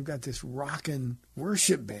and they've got this rockin'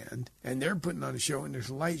 worship band and they're putting on a show, and there's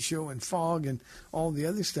a light show and fog and all the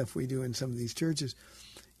other stuff we do in some of these churches.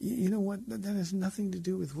 You know what? That has nothing to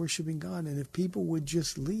do with worshiping God. And if people would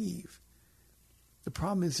just leave, the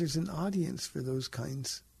problem is there's an audience for those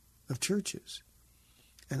kinds of churches.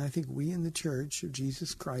 And I think we in the Church of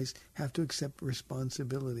Jesus Christ have to accept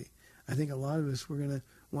responsibility. I think a lot of us, we're going to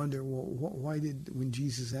wonder, well, when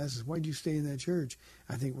Jesus asks us, why did you stay in that church?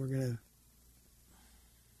 I think we're going to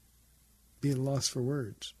be at a loss for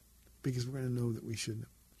words because we're going to know that we shouldn't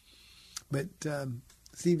have. But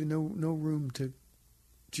Stephen, no room to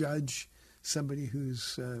judge somebody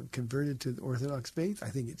who's converted to the Orthodox faith. I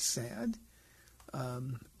think it's sad,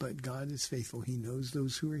 but God is faithful. He knows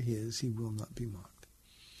those who are his. He will not be mocked.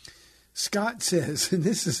 Scott says, and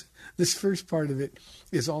this first part of it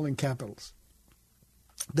is all in capitals,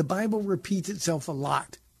 the Bible repeats itself a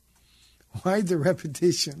lot. Why the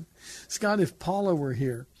repetition? Scott, if Paula were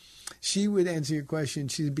here, she would answer your question.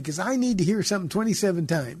 She said, because I need to hear something 27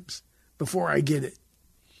 times before I get it.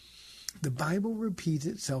 The Bible repeats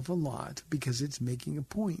itself a lot because it's making a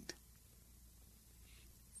point.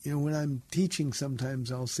 When I'm teaching,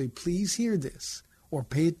 sometimes I'll say, please hear this, or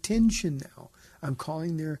pay attention now. I'm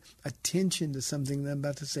calling their attention to something that I'm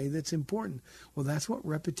about to say that's important. Well, that's what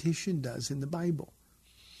repetition does in the Bible.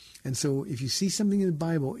 And so if you see something in the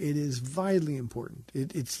Bible, it is vitally important.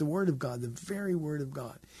 It's the Word of God, the very Word of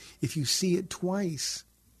God. If you see it twice,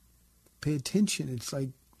 pay attention. It's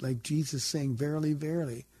like Jesus saying, verily,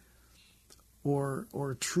 verily,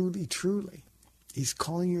 or truly, truly. He's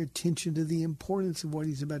calling your attention to the importance of what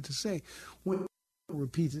he's about to say. When it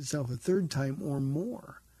repeats itself a third time or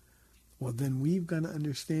more, well, then we've got to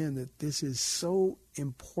understand that this is so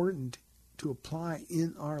important to apply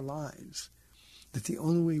in our lives. that the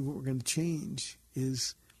only way we're going to change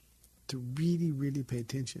is to really, really pay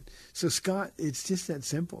attention. So, Scott, it's just that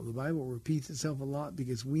simple. The Bible repeats itself a lot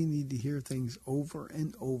because we need to hear things over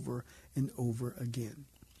and over and over again.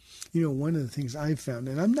 You know, one of the things I've found,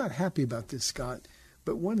 and I'm not happy about this, Scott,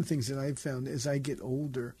 but one of the things that I've found as I get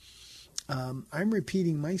older, I'm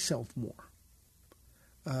repeating myself more.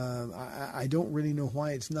 I don't really know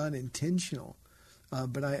why. It's not intentional.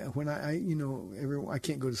 But I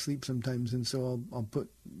can't go to sleep sometimes, and so I'll put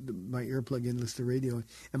my earplug in, listen to radio,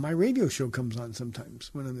 and my radio show comes on sometimes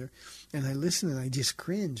when I'm there, and I listen and I just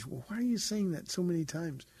cringe. Well, why are you saying that so many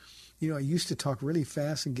times? You know, I used to talk really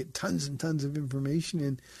fast and get tons and tons of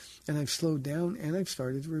information, and I've slowed down and I've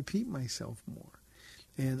started to repeat myself more,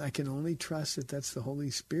 and I can only trust that that's the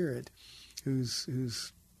Holy Spirit who's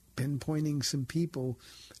pinpointing some people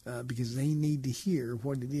because they need to hear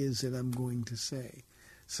what it is that I'm going to say.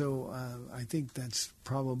 So I think that's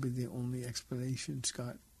probably the only explanation,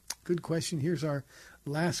 Scott. Good question. Here's our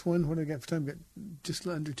last one. What do I got for time? Got just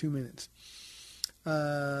under 2 minutes.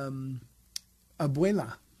 Abuela.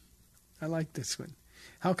 I like this one.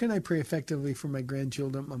 How can I pray effectively for my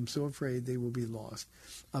grandchildren? I'm so afraid they will be lost.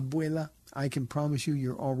 Abuela, I can promise you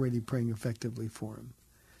you're already praying effectively for them.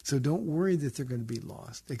 So don't worry that they're going to be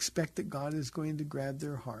lost. Expect that God is going to grab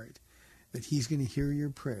their heart, that he's going to hear your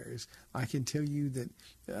prayers. I can tell you that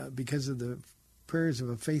because of the prayers of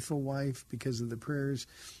a faithful wife, because of the prayers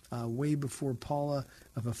way before Paula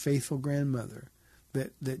of a faithful grandmother,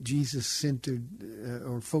 that Jesus centered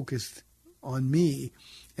or focused on me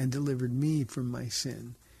and delivered me from my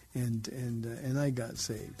sin, and I got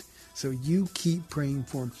saved. So you keep praying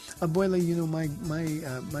for him. Abuela, you know, my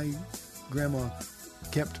grandma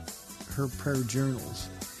kept her prayer journals,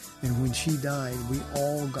 and when she died, we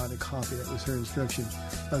all got a copy. That was her instruction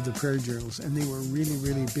of the prayer journals, and they were really,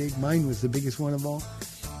 really big. Mine was the biggest one of all.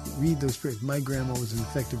 Read those prayers. My grandma was an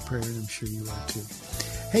effective prayer, and I'm sure you are too.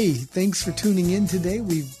 Hey, thanks for tuning in today.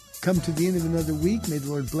 We've come to the end of another week. May the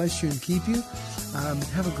Lord bless you and keep you.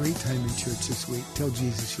 Have a great time in church this week. Tell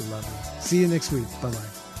Jesus you love him. See you next week. Bye-bye.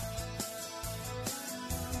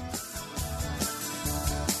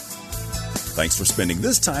 Thanks for spending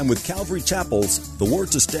this time with Calvary Chapel's The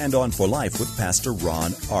Word to Stand On for Life with Pastor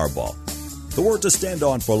Ron Arbaugh. The Word to Stand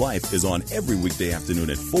On for Life is on every weekday afternoon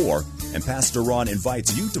at 4, and Pastor Ron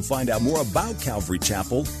invites you to find out more about Calvary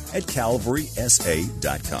Chapel at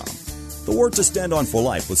calvarysa.com. The Word to Stand On for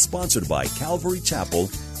Life was sponsored by Calvary Chapel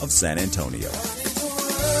of San Antonio.